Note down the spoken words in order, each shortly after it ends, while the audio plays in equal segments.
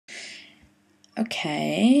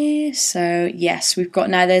Okay, so yes, we've got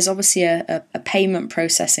now, there's obviously a payment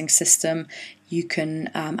processing system. You can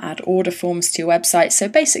add order forms to your website. So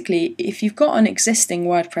basically, if you've got an existing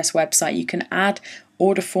WordPress website, you can add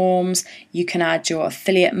order forms, you can add your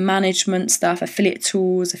affiliate management stuff, affiliate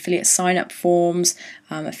tools, affiliate sign-up forms,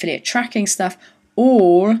 affiliate tracking stuff,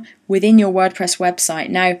 all within your WordPress website.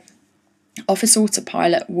 Now, Office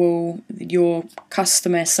Autopilot will, your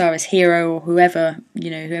customer service hero or whoever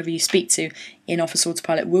you speak to in Office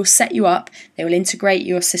Autopilot will set you up. They will integrate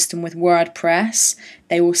your system with WordPress.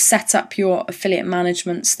 They will set up your affiliate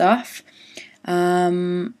management stuff. I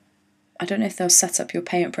don't know if they'll set up your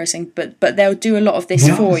payment processing, but they'll do a lot of this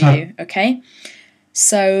for you. Okay.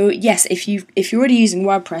 So yes, if you're already using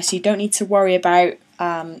WordPress, you don't need to worry about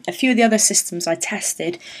a few of the other systems I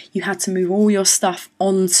tested. You had to move all your stuff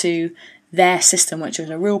onto their system, which was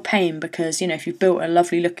a real pain because, if you've built a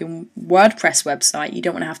lovely looking WordPress website, you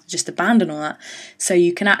don't want to have to just abandon all that. So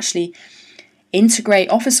you can actually integrate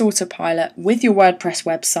Office Autopilot with your WordPress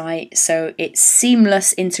website, so it's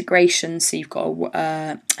seamless integration. So you've got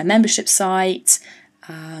a membership site,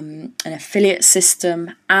 an affiliate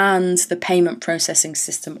system, and the payment processing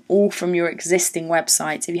system, all from your existing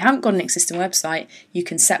website. If you haven't got an existing website, you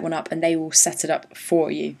can set one up and they will set it up for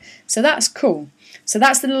you. So that's cool. So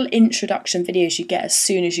that's the little introduction videos you get as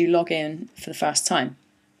soon as you log in for the first time.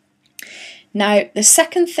 Now, the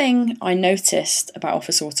second thing I noticed about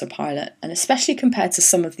Office Autopilot, and especially compared to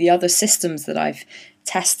some of the other systems that I've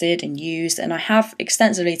tested and used, and I have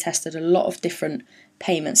extensively tested a lot of different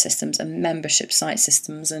payment systems and membership site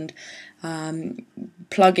systems and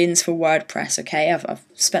plugins for WordPress. Okay, I've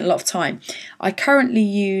spent a lot of time. I currently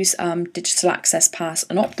use Digital Access Pass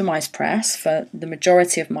and OptimizePress for the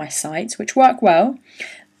majority of my sites, which work well.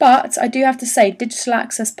 But I do have to say, Digital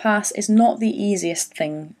Access Pass is not the easiest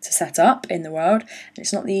thing to set up in the world.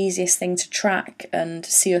 It's not the easiest thing to track and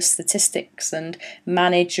see your statistics and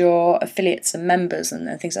manage your affiliates and members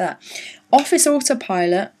and things like that. Office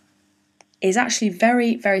Autopilot is actually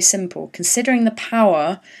very, very simple, considering the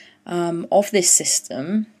power of this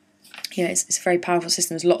system. It's a very powerful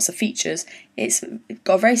system. There's lots of features. It's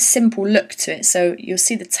got a very simple look to it. So you'll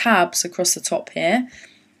see the tabs across the top here.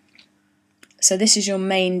 So this is your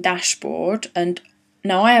main dashboard, and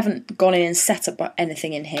now I haven't gone in and set up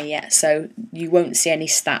anything in here yet, so you won't see any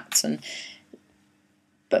stats.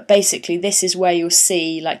 But basically, this is where you'll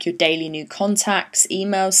see like your daily new contacts,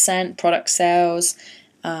 emails sent, product sales,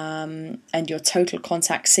 and your total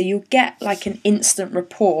contacts. So you'll get like an instant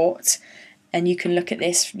report, and you can look at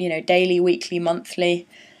this, daily, weekly, monthly.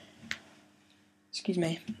 Excuse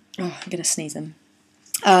me. Oh, I'm gonna sneeze them.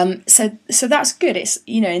 So that's good. It's,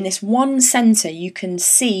 in this one center you can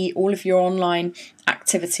see all of your online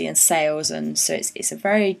activity and sales, and so it's a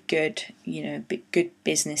very good, good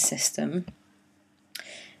business system.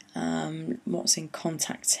 What's in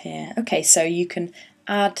contacts here? Okay, so you can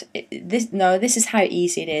add this. No, this is how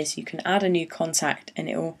easy it is. You can add a new contact,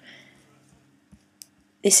 and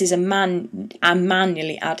this is I'm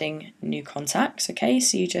manually adding new contacts. Okay,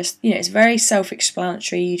 so you just, it's very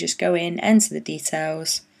self-explanatory. You just go in, enter the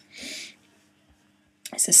details.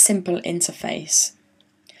 It's a simple interface.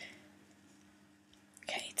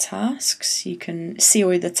 Okay, tasks. You can see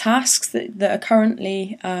all the tasks that are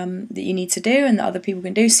currently that you need to do and that other people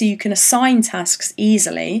can do. So you can assign tasks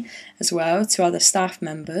easily as well to other staff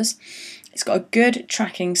members. It's got a good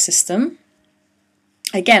tracking system.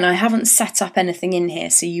 Again, I haven't set up anything in here,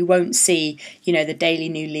 so you won't see, the daily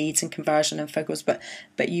new leads and conversion and focus, but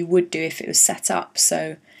you would do if it was set up.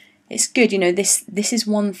 So it's good. This is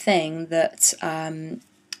one thing that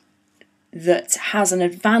that has an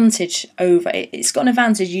advantage over. It's got an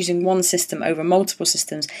advantage using one system over multiple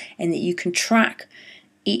systems, in that you can track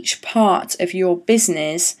each part of your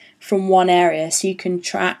business from one area. So you can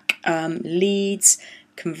track leads,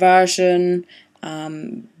 conversion,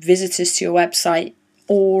 visitors to your website,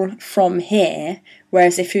 all from here,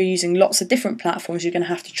 whereas if you're using lots of different platforms, you're going to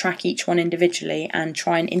have to track each one individually and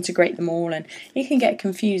try and integrate them all, and it can get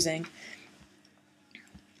confusing.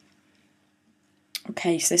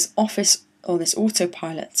 Okay, so this this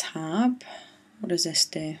Autopilot tab, what does this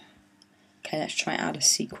do? Okay, let's try add a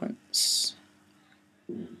sequence.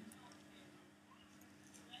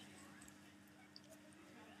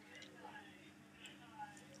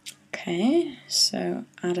 Okay, so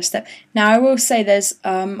add a step. Now I will say there's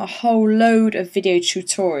a whole load of video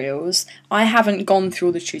tutorials. I haven't gone through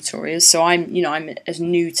all the tutorials, so I'm as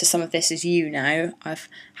new to some of this as you now. I've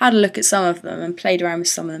had a look at some of them and played around with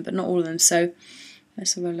some of them, but not all of them. So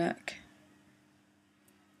let's have a look.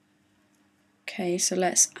 Okay, so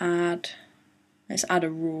let's add a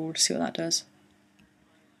rule, see what that does.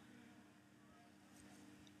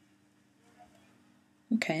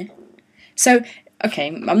 Okay. So, okay,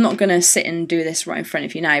 I'm not going to sit and do this right in front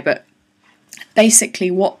of you now, but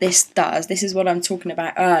basically what this does, this is what I'm talking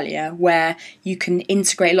about earlier, where you can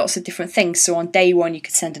integrate lots of different things. So on day one, you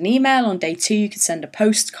could send an email. On day two, you could send a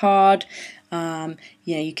postcard.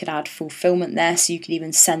 You could add fulfillment there, so you could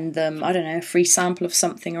even send them, I don't know, a free sample of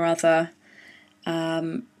something or other.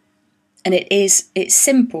 And it's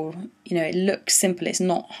simple, it looks simple, it's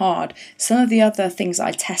not hard. Some of the other things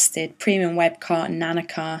I tested, Premium Webcart,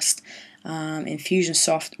 Nanacast,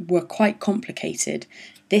 Infusionsoft, were quite complicated.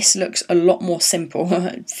 This looks a lot more simple.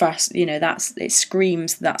 First, it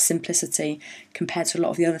screams that simplicity compared to a lot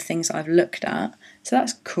of the other things I've looked at. So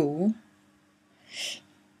that's cool.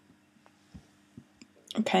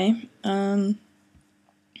 Okay.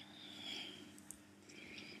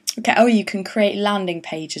 Okay. Oh, you can create landing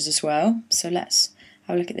pages as well. So let's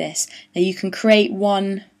have a look at this. Now you can create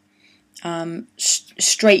one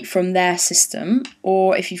straight from their system,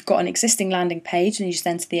 or if you've got an existing landing page, then you just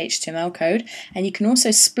enter the HTML code, and you can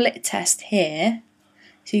also split test here.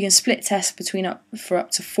 So you can split test between up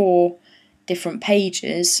to 4 different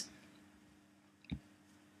pages.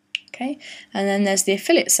 Okay, and then there's the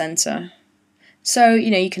affiliate center. So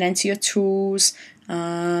you can enter your tools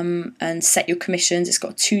and set your commissions. It's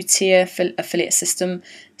got a 2-tier affiliate system,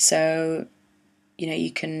 so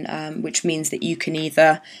you can, which means that you can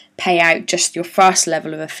either pay out just your first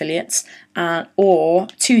level of affiliates, or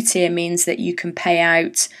 2-tier means that you can pay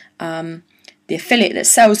out the affiliate that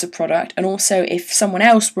sells the product, and also if someone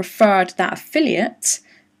else referred that affiliate,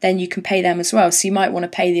 then you can pay them as well. So you might want to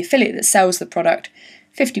pay the affiliate that sells the product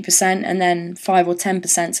 50% and then 5 or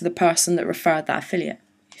 10% to the person that referred that affiliate,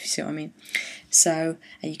 if you see what I mean. So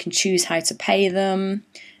you can choose how to pay them.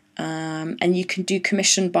 And you can do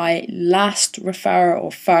commission by last referrer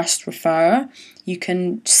or first referrer. You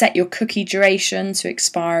can set your cookie duration to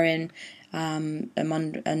expire in a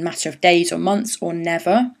matter of days or months or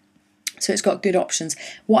never. So it's got good options.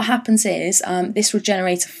 What happens is this will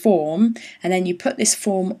generate a form, and then you put this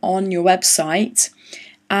form on your website,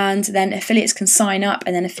 and then affiliates can sign up,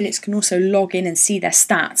 and then affiliates can also log in and see their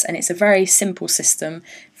stats. And it's a very simple system,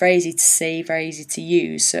 very easy to see, very easy to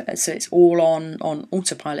use. So it's all on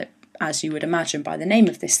autopilot, as you would imagine by the name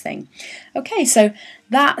of this thing. Okay, so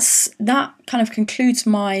that kind of concludes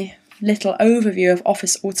my little overview of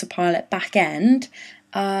Office Autopilot backend.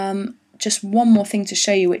 Just one more thing to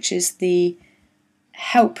show you, which is the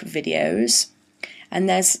help videos. And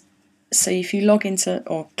so if you log into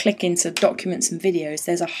or click into documents and videos,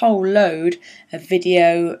 there's a whole load of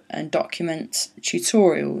video and document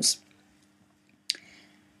tutorials.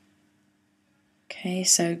 Okay,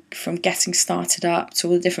 so from getting started up to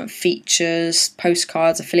all the different features,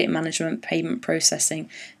 postcards, affiliate management, payment processing.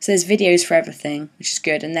 So there's videos for everything, which is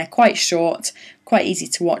good, and they're quite short, quite easy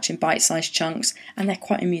to watch in bite-sized chunks, and they're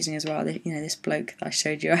quite amusing as well. This bloke that I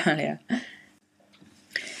showed you earlier.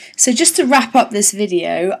 So just to wrap up this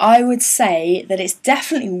video, I would say that it's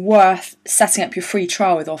definitely worth setting up your free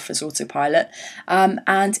trial with Office Autopilot.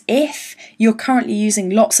 And if you're currently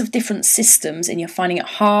using lots of different systems and you're finding it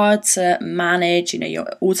hard to manage, your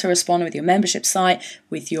autoresponder with your membership site,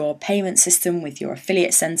 with your payment system, with your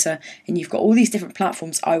affiliate center, and you've got all these different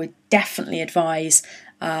platforms, I would definitely advise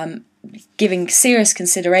giving serious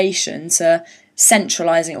consideration to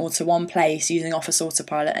centralizing it all to one place using Office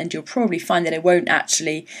Autopilot, and you'll probably find that it won't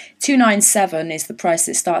actually. $297 is the price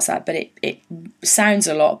it starts at, but it sounds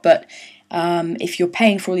a lot, but if you're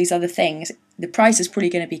paying for all these other things, the price is probably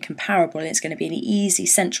going to be comparable, and it's going to be an easy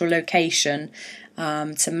central location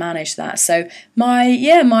to manage that. So my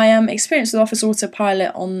experience with Office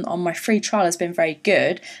Autopilot on my free trial has been very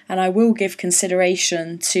good, and I will give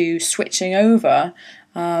consideration to switching over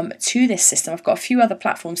to this system. I've got a few other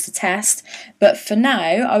platforms to test, but for now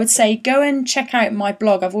I would say go and check out my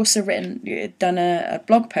blog. I've also done a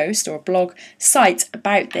blog post or a blog site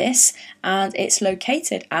about this, and it's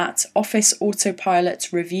located at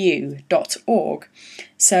officeautopilotreview.org.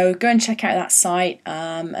 So go and check out that site,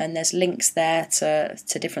 and there's links there to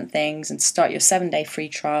different things, and to start your 7-day free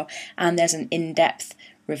trial, and there's an in-depth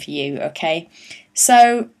review. Okay,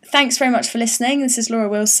 so thanks very much for listening. This is Laura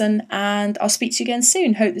Wilson, and I'll speak to you again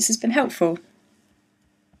soon. Hope this has been helpful.